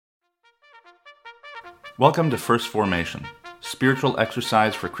Welcome to First Formation, spiritual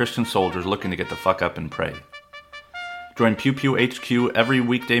exercise for Christian soldiers looking to get the fuck up and pray. Join Pew Pew HQ every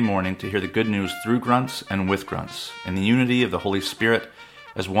weekday morning to hear the good news through grunts and with grunts, in the unity of the Holy Spirit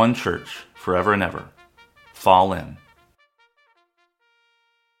as one church, forever and ever. Fall in.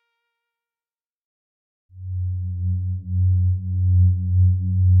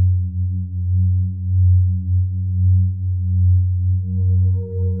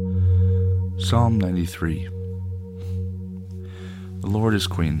 Psalm 93. The Lord is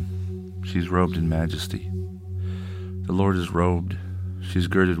queen, she is robed in majesty. The Lord is robed, she is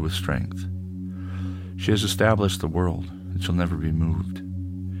girded with strength. She has established the world, it shall never be moved.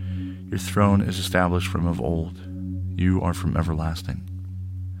 Your throne is established from of old, you are from everlasting.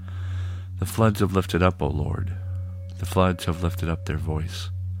 The floods have lifted up, O Lord, the floods have lifted up their voice.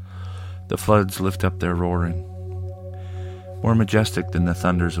 The floods lift up their roaring. More majestic than the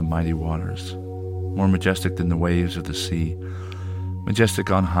thunders of mighty waters, more majestic than the waves of the sea, majestic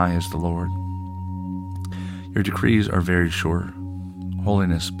on high is the Lord. Your decrees are very sure.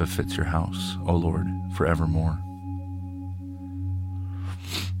 Holiness befits your house, O Lord, forevermore.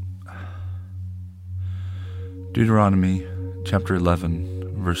 Deuteronomy chapter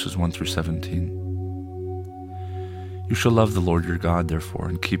 11, verses 1 through 17. You shall love the Lord your God, therefore,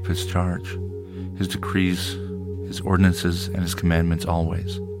 and keep his charge, his decrees, his ordinances, and his commandments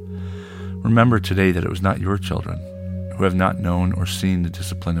always. Remember today that it was not your children, who have not known or seen the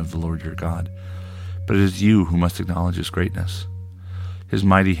discipline of the Lord your God, but it is you who must acknowledge his greatness, his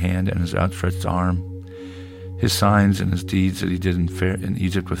mighty hand and his outstretched arm, his signs and his deeds that he did in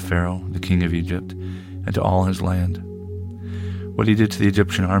Egypt with Pharaoh, the king of Egypt, and to all his land. What he did to the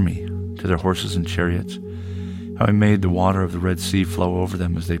Egyptian army, to their horses and chariots, how he made the water of the Red Sea flow over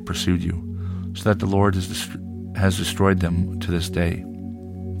them as they pursued you, so that the Lord has destroyed them to this day.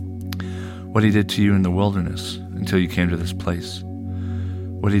 What he did to you in the wilderness until you came to this place.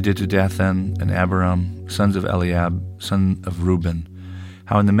 What he did to Dathan and Abiram, sons of Eliab, son of Reuben,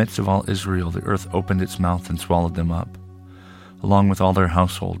 how in the midst of all Israel the earth opened its mouth and swallowed them up, along with all their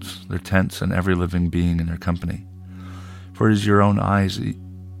households, their tents, and every living being in their company. For it is your own eyes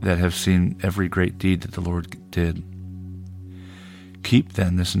that have seen every great deed that the Lord did. Keep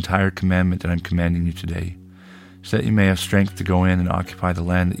then this entire commandment that I am commanding you today, so that you may have strength to go in and occupy the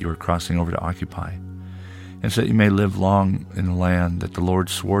land that you are crossing over to occupy, and so that you may live long in the land that the Lord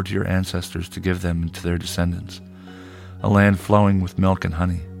swore to your ancestors to give them and to their descendants, a land flowing with milk and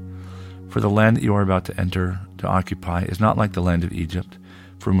honey. For the land that you are about to enter to occupy is not like the land of Egypt,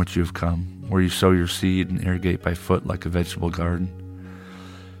 from which you have come, where you sow your seed and irrigate by foot like a vegetable garden.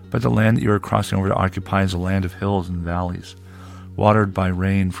 But the land that you are crossing over to occupy is a land of hills and valleys, watered by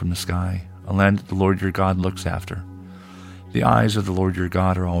rain from the sky, a land that the Lord your God looks after. The eyes of the Lord your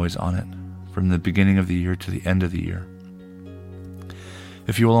God are always on it, from the beginning of the year to the end of the year.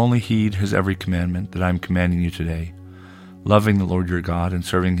 If you will only heed his every commandment that I am commanding you today, loving the Lord your God and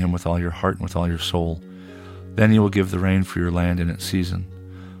serving him with all your heart and with all your soul, then you will give the rain for your land in its season,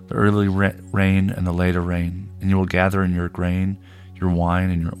 the early rain and the later rain, and you will gather in your grain, your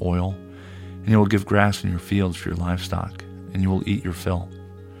wine, and your oil, and you will give grass in your fields for your livestock, and you will eat your fill.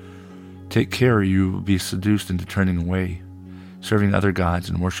 Take care, or you will be seduced into turning away, serving other gods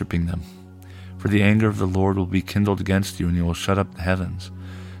and worshiping them. For the anger of the Lord will be kindled against you, and he will shut up the heavens,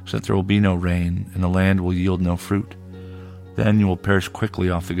 so that there will be no rain, and the land will yield no fruit. Then you will perish quickly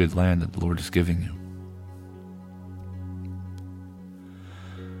off the good land that the Lord is giving you.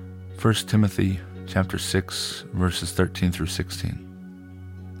 1 Timothy chapter 6, verses 13 through 16.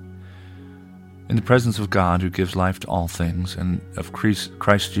 In the presence of God, who gives life to all things, and of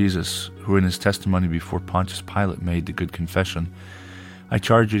Christ Jesus, who in his testimony before Pontius Pilate made the good confession, I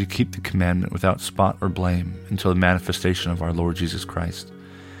charge you to keep the commandment without spot or blame until the manifestation of our Lord Jesus Christ,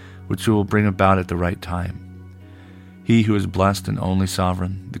 which you will bring about at the right time. He who is blessed and only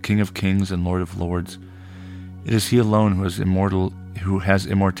sovereign, the King of kings and Lord of lords, it is he alone who is immortal, who has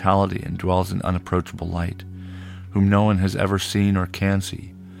immortality and dwells in unapproachable light, whom no one has ever seen or can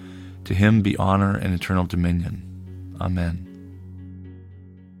see. To him be honor and eternal dominion. Amen.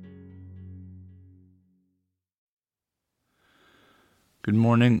 Good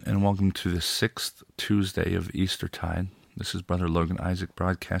morning and welcome to the 6th Tuesday of Eastertide. This is Brother Logan Isaac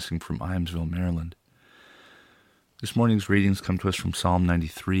broadcasting from Iamsville, Maryland. This morning's readings come to us from Psalm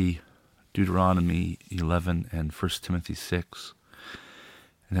 93, Deuteronomy 11, and 1 Timothy 6.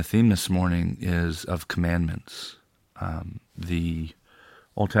 And the theme this morning is of commandments. The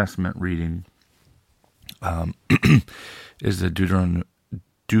Old Testament reading is the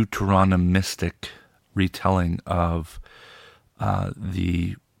Deuteronomistic retelling of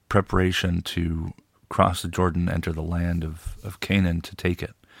the preparation to cross the Jordan, enter the land of Canaan to take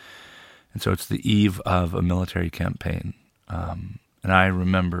it. And so it's the eve of a military campaign. And I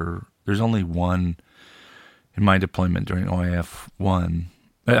remember there's only one in my deployment during OAF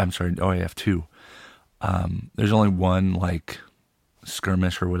 2. There's only one like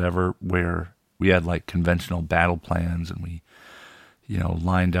skirmish or whatever where we had like conventional battle plans and we,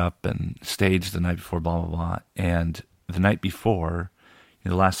 lined up and staged the night before, blah, blah, blah. And the night before,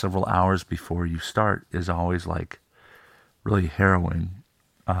 the last several hours before you start is always like really harrowing.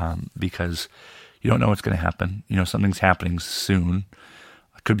 Because you don't know what's going to happen. Something's happening soon.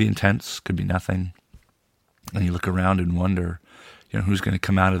 It could be intense, could be nothing. And you look around and wonder, who's going to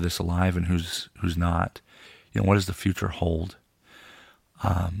come out of this alive and who's not. What does the future hold?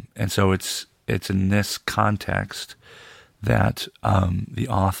 And so it's in this context that the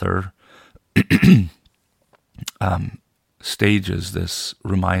author stages this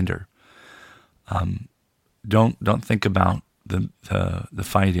reminder. Don't think about the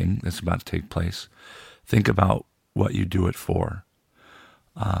fighting that's about to take place. Think about what you do it for,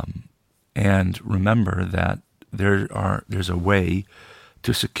 and remember that there's a way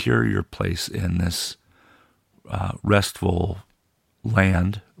to secure your place in this restful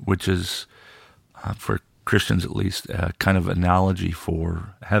land, which is for Christians at least a kind of analogy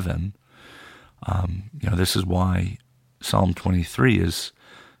for heaven. This is why Psalm 23 is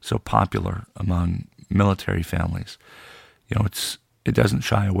so popular among military families. It doesn't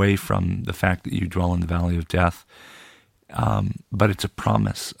shy away from the fact that you dwell in the valley of death, but it's a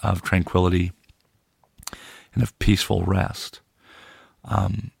promise of tranquility and of peaceful rest.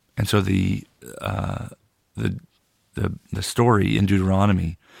 And so the story in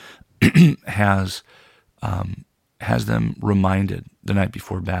Deuteronomy has them reminded the night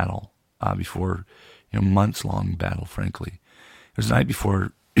before battle, before months-long battle. Frankly, it was the night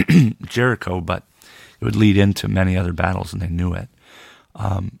before Jericho, but it would lead into many other battles, and they knew it.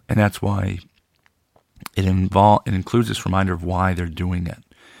 And that's why it includes this reminder of why they're doing it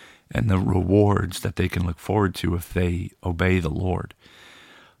and the rewards that they can look forward to if they obey the Lord.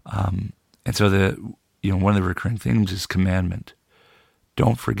 And so one of the recurring themes is commandment.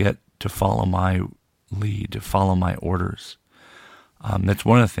 Don't forget to follow my lead, to follow my orders. That's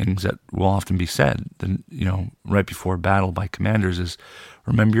one of the things that will often be said, right before battle by commanders is,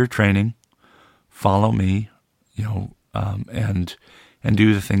 remember your training, follow me, and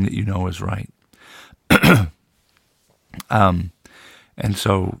do the thing that you know is right. And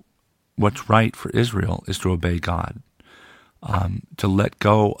so what's right for Israel is to obey God, to let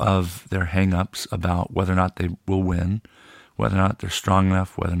go of their hang-ups about whether or not they will win, whether or not they're strong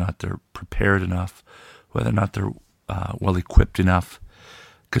enough, whether or not they're prepared enough, whether or not they're well-equipped enough.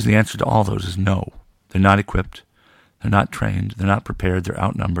 Because the answer to all those is no. They're not equipped, they're not trained, they're not prepared, they're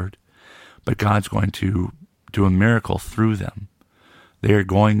outnumbered. But God's going to do a miracle through them. They are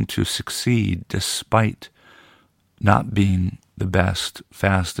going to succeed despite not being the best,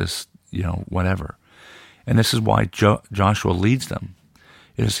 fastest, whatever. And this is why Joshua leads them.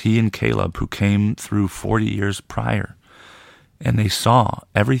 It is he and Caleb who came through 40 years prior, and they saw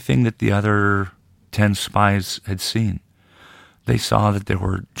everything that the other 10 spies had seen. They saw that there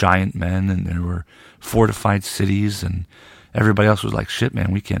were giant men and there were fortified cities, and everybody else was like, shit,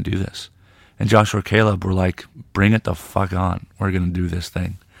 man, we can't do this. And Joshua and Caleb were like, bring it the fuck on. We're going to do this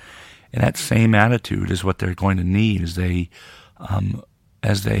thing. And that same attitude is what they're going to need as they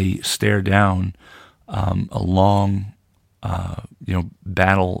stare down a long,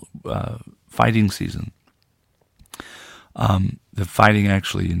 battle fighting season. The fighting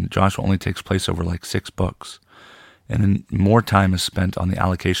actually in Joshua only takes place over like 6 books. And then more time is spent on the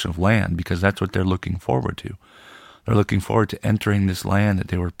allocation of land because that's what they're looking forward to. They're looking forward to entering this land that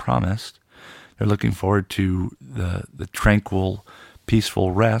they were promised. They're looking forward to the tranquil,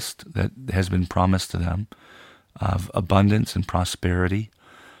 peaceful rest that has been promised to them of abundance and prosperity.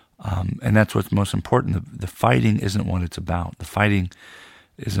 And that's what's most important. The fighting isn't what it's about. The fighting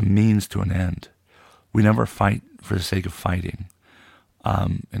is a means to an end. We never fight for the sake of fighting.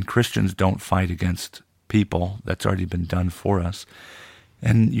 And Christians don't fight against people. That's already been done for us.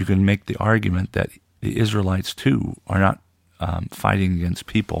 And you can make the argument that the Israelites too are not fighting against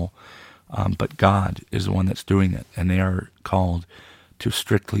people, but God is the one that's doing it. And they are called to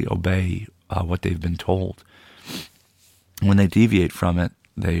strictly obey what they've been told. When they deviate from it,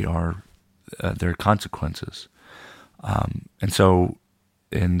 there are consequences. And so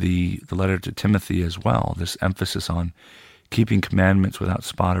in the letter to Timothy as well, this emphasis on keeping commandments without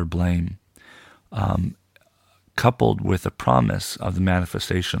spot or blame, coupled with a promise of the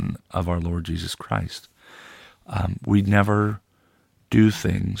manifestation of our Lord Jesus Christ. We never do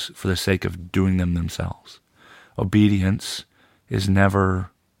things for the sake of doing them themselves. Obedience is never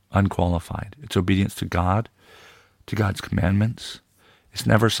unqualified. It's obedience to God, to God's commandments. It's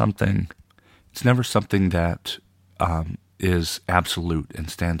never something that is absolute and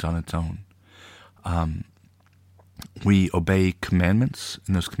stands on its own. We obey commandments,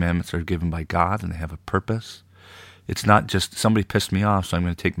 and those commandments are given by God, and they have a purpose. It's not just somebody pissed me off, so I'm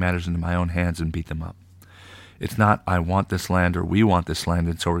going to take matters into my own hands and beat them up. It's not I want this land or we want this land,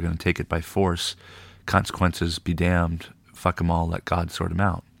 and so we're going to take it by force. Consequences be damned. Fuck them all. Let God sort them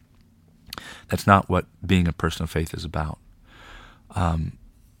out. That's not what being a person of faith is about.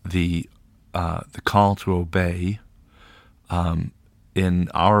 The call to obey in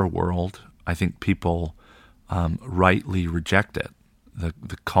our world, I think people rightly reject it.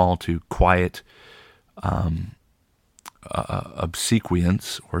 The call to quiet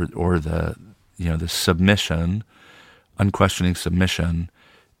obsequience or the submission, unquestioning submission,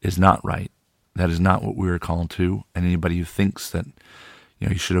 is not right. That is not what we are called to. And anybody who thinks that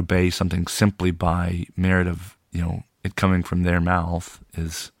you should obey something simply by merit of it coming from their mouth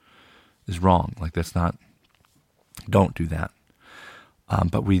is wrong. Like, that's not. Don't do that.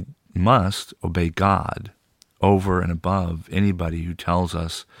 But we must obey God over and above anybody who tells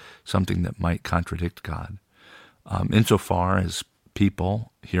us something that might contradict God. Insofar as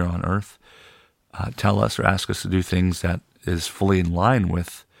people here on earth tell us or ask us to do things that is fully in line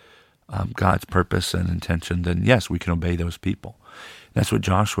with God's purpose and intention, then yes, we can obey those people. That's what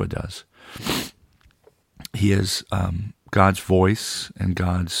Joshua does. He is God's voice and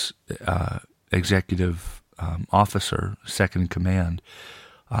God's executive officer, second in command,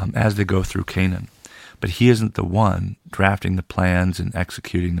 as they go through Canaan. But he isn't the one drafting the plans and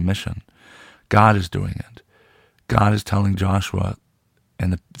executing the mission. God is doing it. God is telling Joshua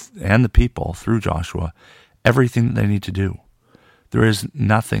and the people through Joshua everything that they need to do. There is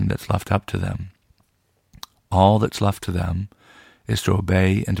nothing that's left up to them. All that's left to them is to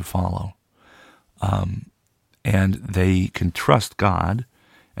obey and to follow. And they can trust God,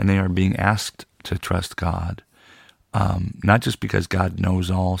 and they are being asked to trust God, not just because God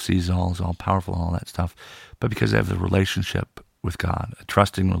knows all, sees all, is all powerful, all that stuff, but because they have the relationship with God, a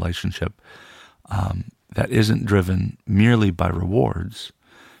trusting relationship that isn't driven merely by rewards,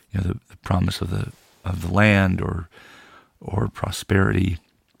 the promise of the land or prosperity,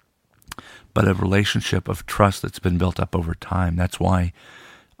 but a relationship of trust that's been built up over time. That's why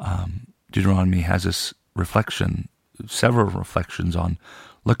Deuteronomy has this reflection, several reflections on,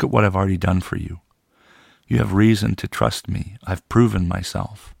 look at what I've already done for you. You have reason to trust me. I've proven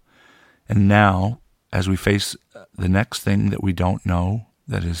myself. And now, as we face the next thing that we don't know,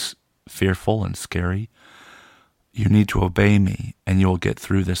 that is fearful and scary, you need to obey me, and you'll get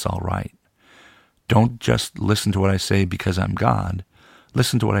through this all right. Don't just listen to what I say because I'm God.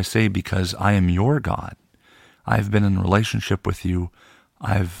 Listen to what I say because I am your God. I've been in a relationship with you.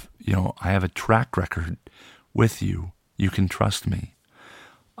 I have a track record with you. You can trust me.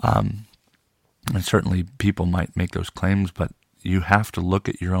 And certainly people might make those claims, but you have to look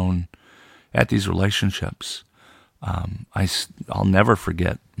at these relationships. I'll never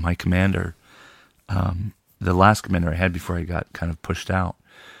forget my commander, the last commander I had before I got kind of pushed out.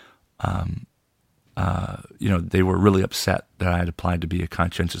 They were really upset that I had applied to be a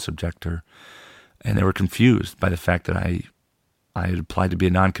conscientious objector, and they were confused by the fact that I had applied to be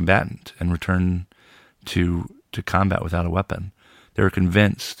a non-combatant and returned to combat without a weapon. They were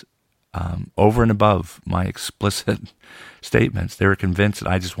convinced, over and above my explicit statements, they were convinced that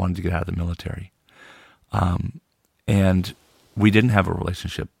I just wanted to get out of the military. And we didn't have a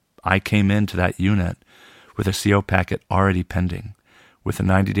relationship. I came into that unit with a CO packet already pending, with a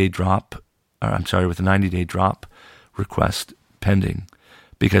 90-day drop request pending,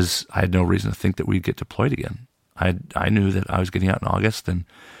 because I had no reason to think that we'd get deployed again. I knew that I was getting out in August, and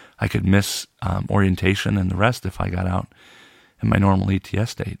I could miss orientation and the rest if I got out in my normal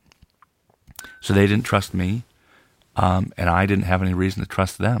ETS date. So they didn't trust me, and I didn't have any reason to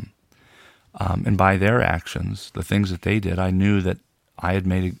trust them. And by their actions, the things that they did, I knew that I had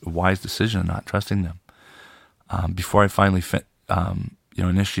made a wise decision in not trusting them. Before I finally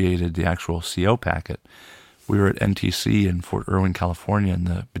initiated the actual CO packet, we were at NTC in Fort Irwin, California, and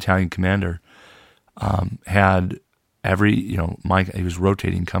the battalion commander had he was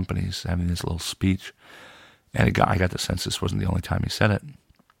rotating companies, having this little speech, and I got the sense this wasn't the only time he said it,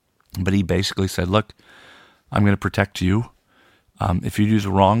 but he basically said, look, I'm going to protect you. If you do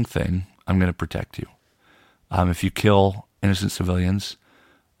the wrong thing, I'm going to protect you. If you kill innocent civilians,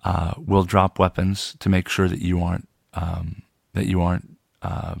 we'll drop weapons to make sure that you aren't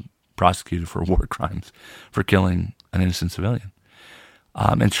prosecuted for war crimes for killing an innocent civilian.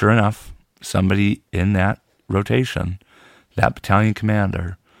 And sure enough, somebody in that rotation, that battalion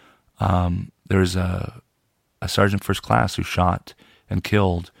commander, there's a sergeant first class who shot and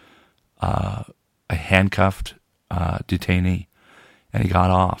killed a handcuffed detainee, and he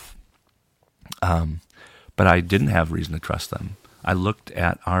got off. But I didn't have reason to trust them. I looked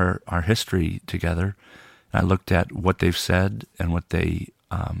at our history together, and I looked at what they've said and what they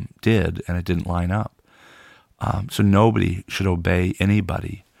did, and it didn't line up. So nobody should obey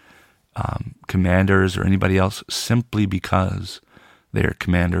anybody, commanders or anybody else, simply because they're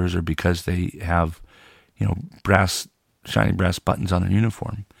commanders or because they have, shiny brass buttons on their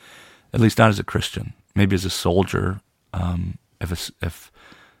uniform. At least not as a Christian. Maybe as a soldier,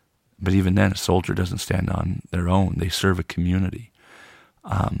 but even then, a soldier doesn't stand on their own. They serve a community.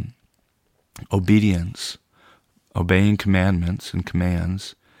 Obedience, obeying commandments and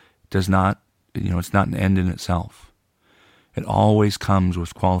commands, does not, it's not an end in itself. It always comes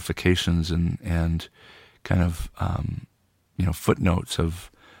with qualifications and kind of, footnotes of,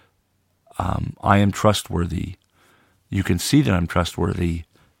 I am trustworthy. You can see that I'm trustworthy.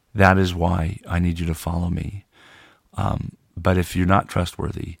 That is why I need you to follow me. But if you're not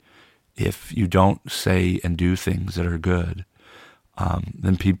trustworthy, if you don't say and do things that are good,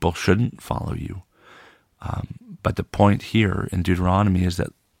 then people shouldn't follow you. But the point here in Deuteronomy is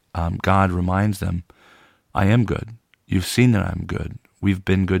that God reminds them, I am good. You've seen that I'm good. We've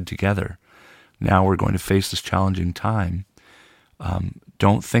been good together. Now we're going to face this challenging time.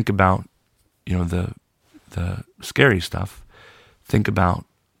 Don't think about, the scary stuff. Think about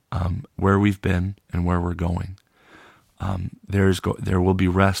where we've been and where we're going. There will be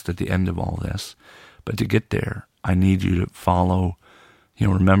rest at the end of all this. But to get there, I need you to follow,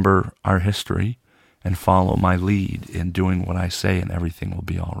 remember our history and follow my lead in doing what I say, and everything will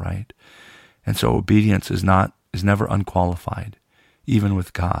be all right. And so obedience is never unqualified, even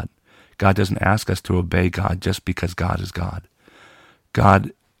with God. God doesn't ask us to obey God just because God is God.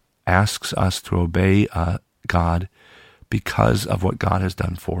 God asks us to obey God because of what God has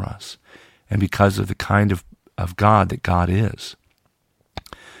done for us and because of the kind of God that God is.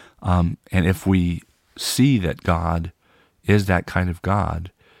 And if we see that God is that kind of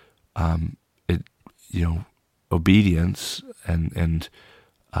God, obedience and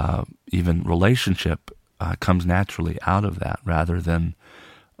even relationship comes naturally out of that, rather than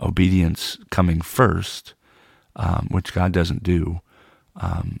obedience coming first, which God doesn't do.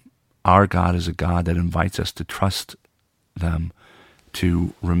 Our God is a God that invites us to trust them,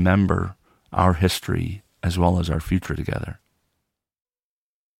 to remember our history as well as our future together.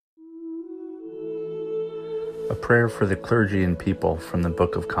 A prayer for the clergy and people from the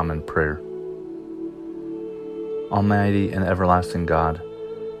Book of Common Prayer. Almighty and everlasting God,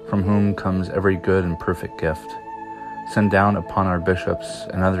 from whom comes every good and perfect gift, send down upon our bishops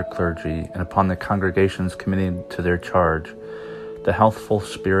and other clergy and upon the congregations committed to their charge the healthful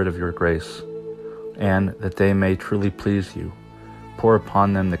spirit of your grace, and that they may truly please you, pour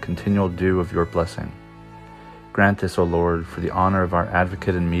upon them the continual dew of your blessing. Grant this, O Lord, for the honor of our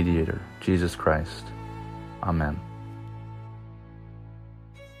advocate and mediator, Jesus Christ. Amen.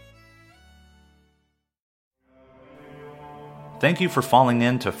 Thank you for falling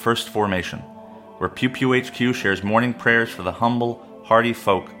in to First Formation, where Pew Pew HQ shares morning prayers for the humble, hardy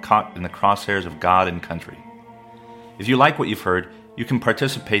folk caught in the crosshairs of God and country. If you like what you've heard, you can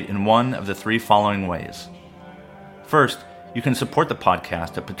participate in one of the three following ways. First, you can support the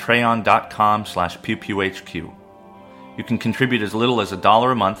podcast at patreon.com/pewpewhq. You can contribute as little as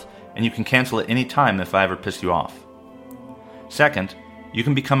 $1 a month, and you can cancel at any time if I ever piss you off. Second, you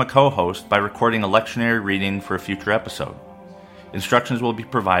can become a co-host by recording a lectionary reading for a future episode. Instructions will be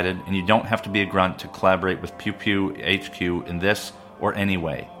provided, and you don't have to be a grunt to collaborate with Pew Pew HQ in this or any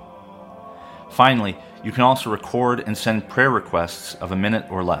way. Finally, you can also record and send prayer requests of a minute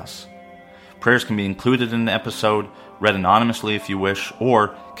or less. Prayers can be included in the episode, read anonymously if you wish,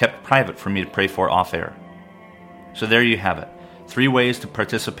 or kept private for me to pray for off-air. So there you have it, 3 ways to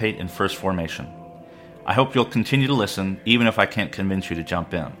participate in First Formation. I hope you'll continue to listen, even if I can't convince you to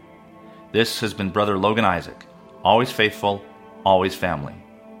jump in. This has been Brother Logan Isaac, always faithful, always family.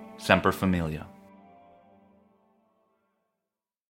 Semper Familia.